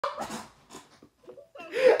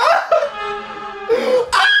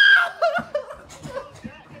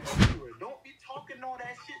Don't be talking all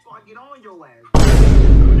that shit so I get on your ass.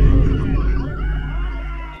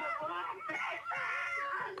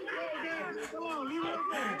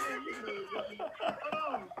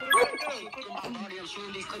 I'm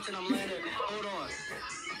shooting these clips and I'm landing. Hold on.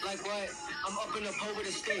 Like what? I'm up in the pole with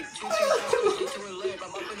a stick. 2 shots to her lip.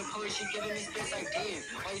 I'm up in the pole, she giving me spits like damn.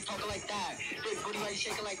 Why you talking like that? Big booty, why you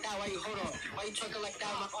shaking like that? Why you hold on? Why you twerking like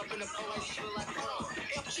that? I'm up in the pole, why you shooting like hold on?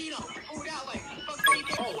 Hey, Chino, move that way. Fuck me.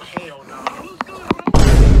 Oh hell no.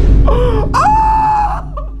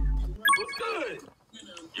 What's good?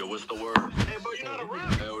 Yo, what's the word? Hey, bro, you know how to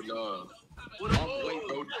rap? Hell no. I'm white,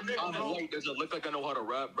 bro. I'm white. Does it look like I know how to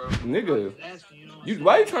rap, bro? Nigga,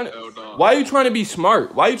 why you trying to? Why you trying to be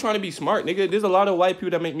smart? Why you trying to be smart, nigga? There's a lot of white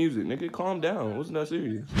people that make music, nigga. Calm down. Wasn't that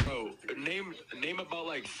serious? Bro, name about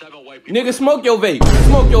like 7 white people. Nigga, smoke your vape.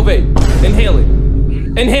 Smoke your vape. Inhale it.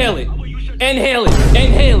 Inhale it. Inhale it.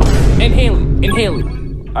 Inhale it. Inhale it. Inhale it.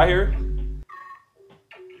 I hear it.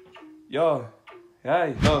 Yo,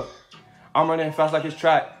 hey, look. I'm running fast like it's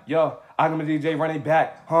track. Yo, I got my DJ running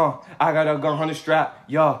back. Huh? I got a gun on the strap.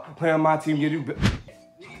 Yo, play on my team, get you.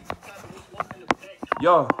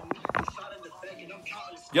 Yo.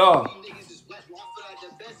 Yo.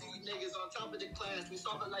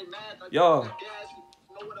 Yo.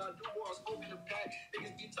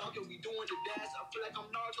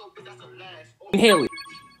 Inhale it.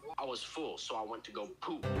 I was full, so I went to go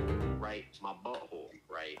poop. Right? My butthole.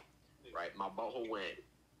 Right? My butthole went.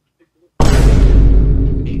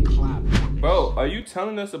 It clapped. Bro, are you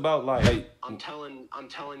telling us about like? I'm telling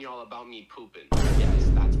y'all about me pooping.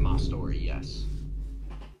 Yes, that's my story. Yes.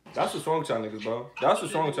 That's what's wrong with y'all niggas, bro. That's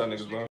what's wrong with y'all niggas, bro.